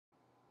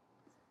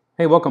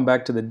Hey, welcome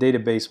back to the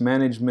database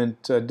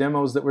management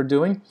demos that we're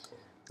doing.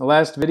 The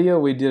last video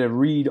we did a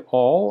read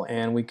all,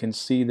 and we can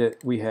see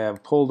that we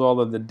have pulled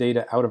all of the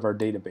data out of our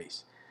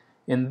database.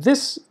 In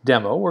this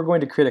demo we're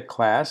going to create a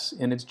class,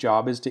 and its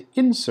job is to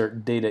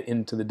insert data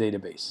into the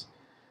database.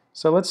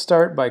 So let's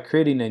start by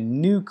creating a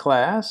new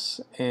class,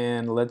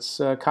 and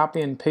let's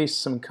copy and paste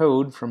some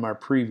code from our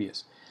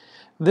previous.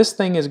 This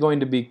thing is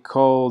going to be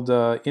called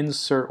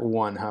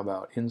insert1. How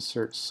about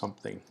insert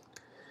something?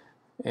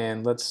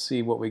 And let's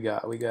see what we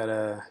got. We got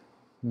a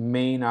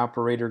main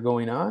operator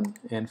going on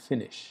and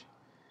finish.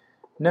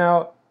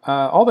 Now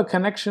all the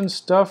connection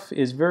stuff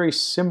is very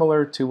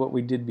similar to what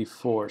we did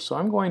before, so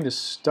I'm going to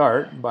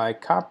start by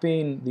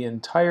copying the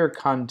entire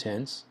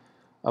contents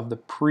of the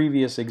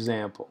previous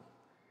example,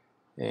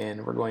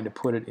 and we're going to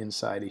put it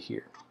inside of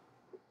here.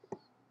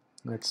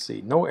 Let's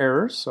see, no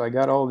errors, so I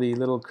got all the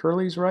little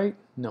curlies right.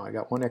 No, I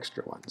got one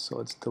extra one, so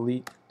let's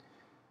delete.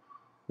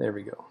 There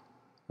we go.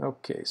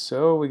 Okay,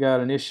 so we got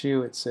an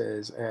issue. It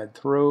says add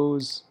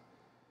throws,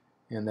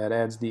 and that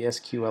adds the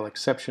SQL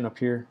exception up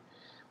here.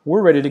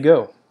 We're ready to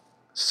go.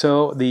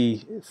 So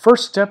the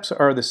first steps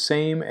are the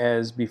same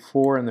as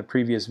before in the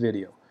previous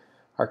video.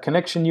 Our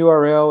connection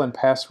URL and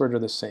password are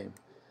the same.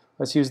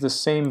 Let's use the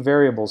same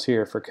variables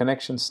here for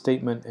connection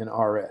statement and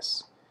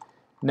RS.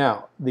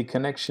 Now, the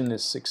connection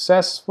is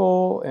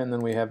successful, and then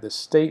we have the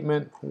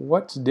statement.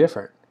 What's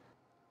different?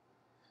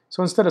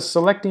 So instead of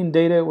selecting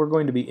data, we're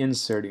going to be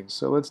inserting.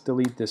 So let's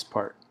delete this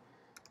part.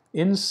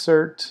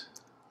 Insert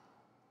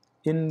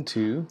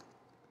into,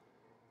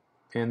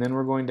 and then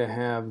we're going to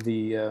have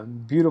the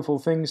beautiful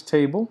things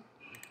table.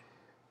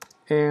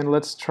 And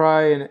let's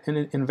try and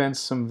invent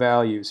some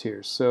values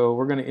here. So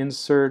we're going to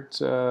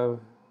insert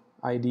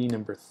ID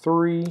number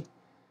 3.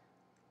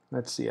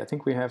 Let's see, I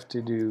think we have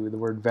to do the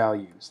word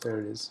values. There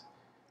it is.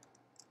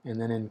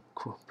 And then in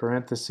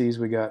parentheses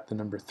we got the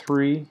number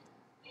 3.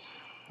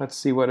 Let's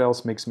see what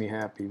else makes me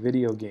happy.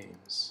 Video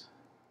games.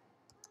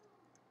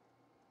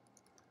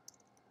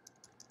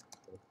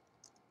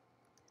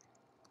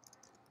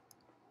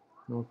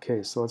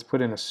 Okay, so let's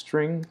put in a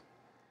string.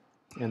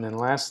 And then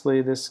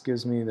lastly, this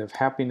gives me the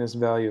happiness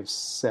value of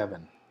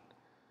 7.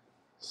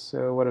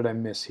 So what did I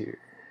miss here?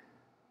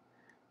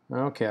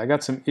 Okay, I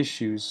got some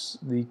issues.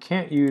 You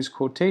can't use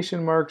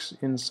quotation marks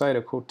inside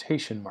of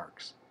quotation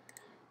marks.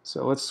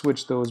 So let's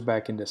switch those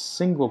back into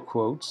single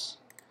quotes.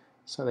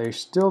 So they're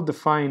still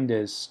defined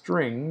as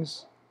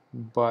strings,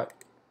 but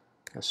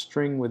a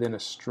string within a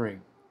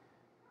string.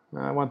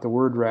 Now I want the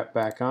word wrap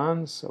back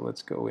on, so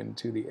let's go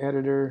into the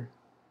editor,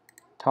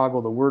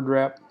 toggle the word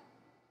wrap,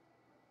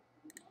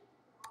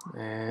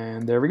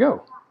 and there we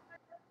go.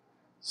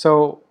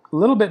 So a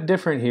little bit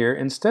different here.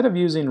 Instead of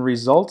using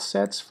result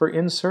sets for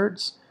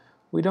inserts,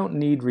 we don't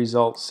need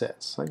result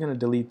sets. So I'm going to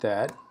delete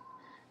that.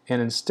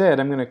 And instead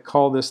I'm going to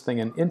call this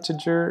thing an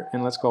integer,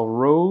 and let's call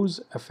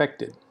rows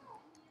affected.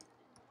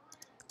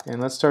 And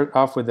let's start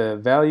off with a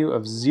value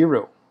of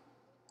 0.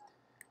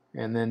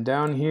 And then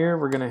down here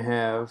we're going to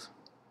have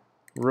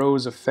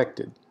rows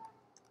affected.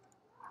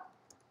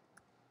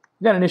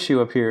 We got an issue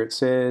up here. It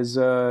says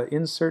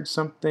insert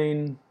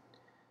something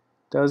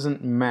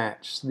doesn't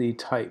match the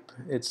type.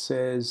 It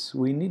says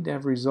we need to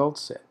have result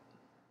set.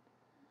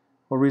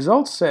 Well,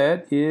 result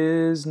set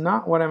is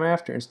not what I'm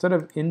after. Instead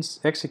of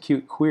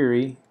execute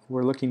query,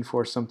 we're looking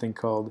for something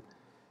called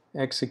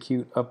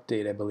execute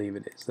update, I believe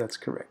it is. That's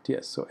correct,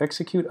 yes. So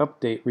execute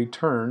update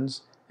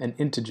returns an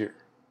integer.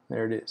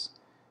 There it is.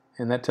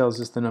 And that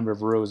tells us the number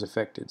of rows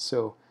affected.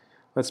 So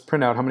let's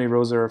print out how many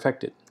rows are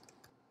affected.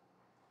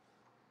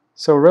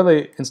 So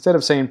really, instead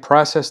of saying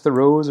process the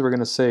rows, we're going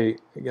to say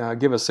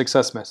give a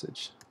success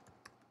message.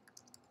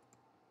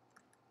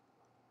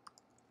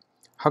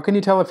 How can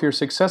you tell if you're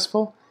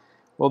successful?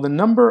 Well, the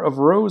number of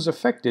rows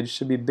affected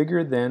should be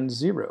bigger than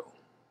 0.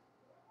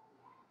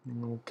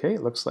 Okay,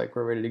 it looks like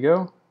we're ready to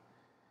go.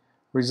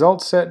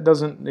 Result set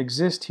doesn't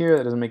exist here.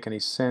 That doesn't make any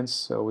sense,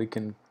 so we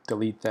can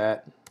delete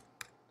that.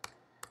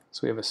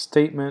 So we have a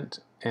statement,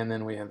 and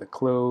then we have the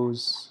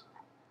close.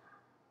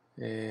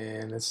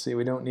 And let's see,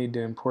 we don't need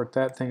to import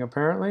that thing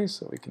apparently,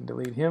 so we can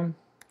delete him.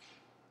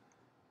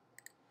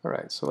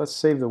 Alright, so let's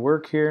save the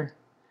work here.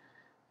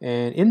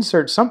 And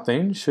insert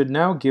something should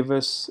now give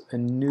us a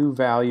new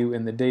value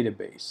in the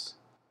database.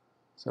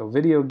 So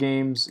video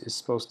games is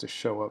supposed to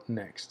show up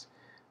next.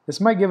 This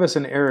might give us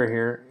an error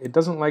here. It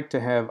doesn't like to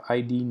have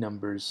ID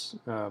numbers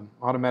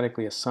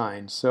automatically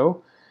assigned.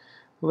 So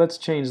let's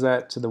change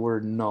that to the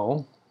word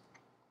null.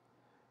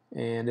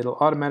 And it'll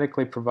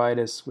automatically provide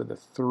us with a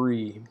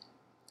 3.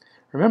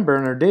 Remember,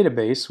 in our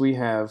database we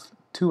have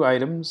 2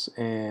 items,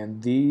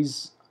 and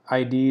these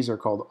IDs are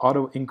called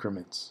auto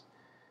increments.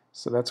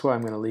 So that's why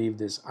I'm going to leave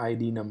this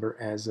ID number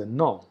as a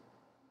null.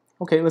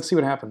 Okay, let's see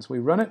what happens. We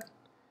run it,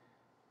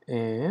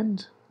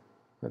 and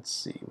let's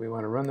see, we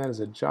want to run that as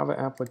a Java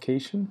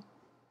application.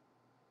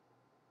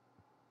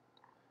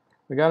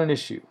 We got an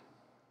issue.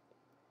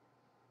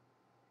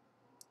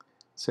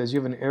 It says you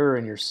have an error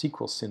in your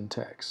SQL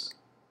syntax.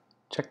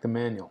 Check the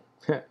manual.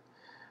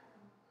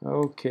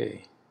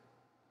 Okay.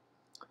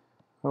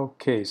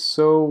 Okay,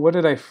 so what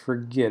did I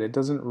forget? It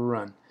doesn't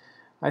run.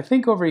 I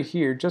think over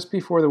here, just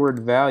before the word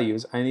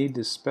values, I need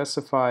to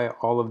specify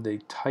all of the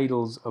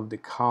titles of the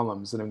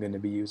columns that I'm going to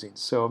be using.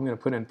 So I'm going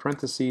to put in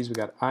parentheses, we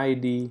got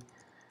ID,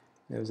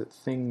 there's a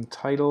thing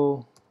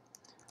title,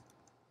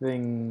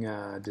 thing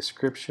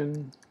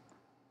description,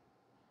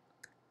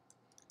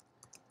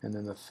 and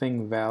then the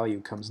thing value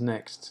comes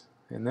next.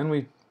 And then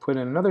we put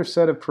in another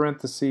set of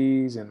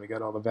parentheses, and we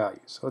got all the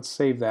values. So let's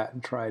save that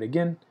and try it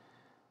again.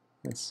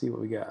 Let's see what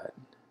we got.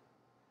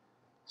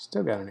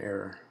 Still got an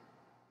error.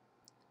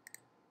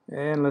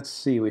 And let's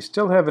see, we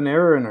still have an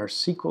error in our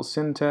SQL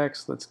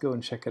syntax. Let's go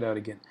and check it out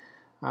again.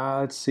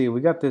 Let's see,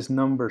 we got this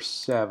number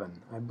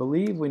 7. I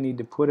believe we need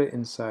to put it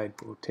inside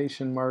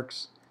quotation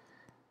marks.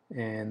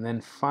 And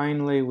then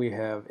finally we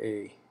have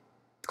a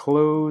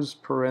close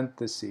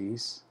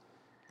parentheses.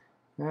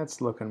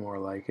 That's looking more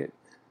like it.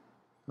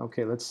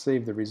 Okay, let's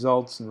save the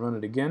results and run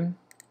it again.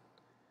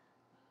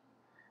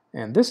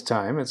 And this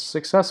time it's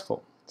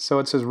successful. So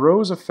it says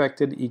rows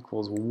affected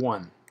equals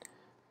 1.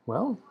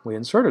 Well, we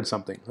inserted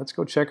something. Let's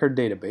go check our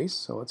database.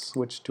 So let's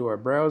switch to our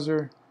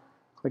browser,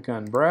 click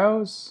on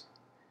Browse,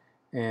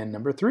 and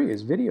number 3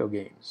 is video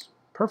games.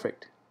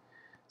 Perfect.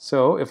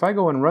 So if I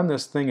go and run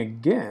this thing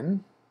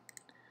again,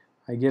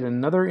 I get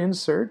another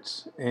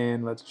insert,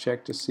 and let's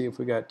check to see if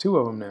we got 2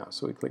 of them now.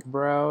 So we click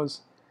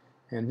Browse,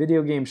 and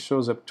video games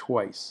shows up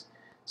twice.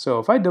 So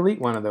if I delete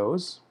one of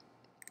those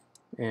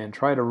and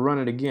try to run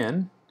it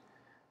again,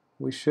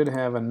 we should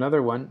have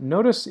another one.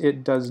 Notice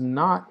it does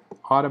not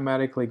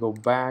automatically go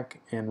back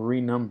and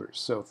renumber.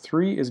 So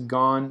 3 is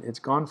gone, it's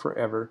gone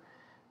forever.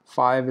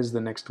 5 is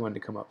the next one to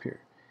come up here.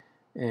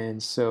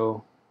 And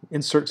so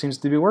insert seems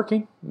to be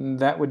working.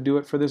 That would do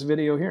it for this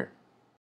video here.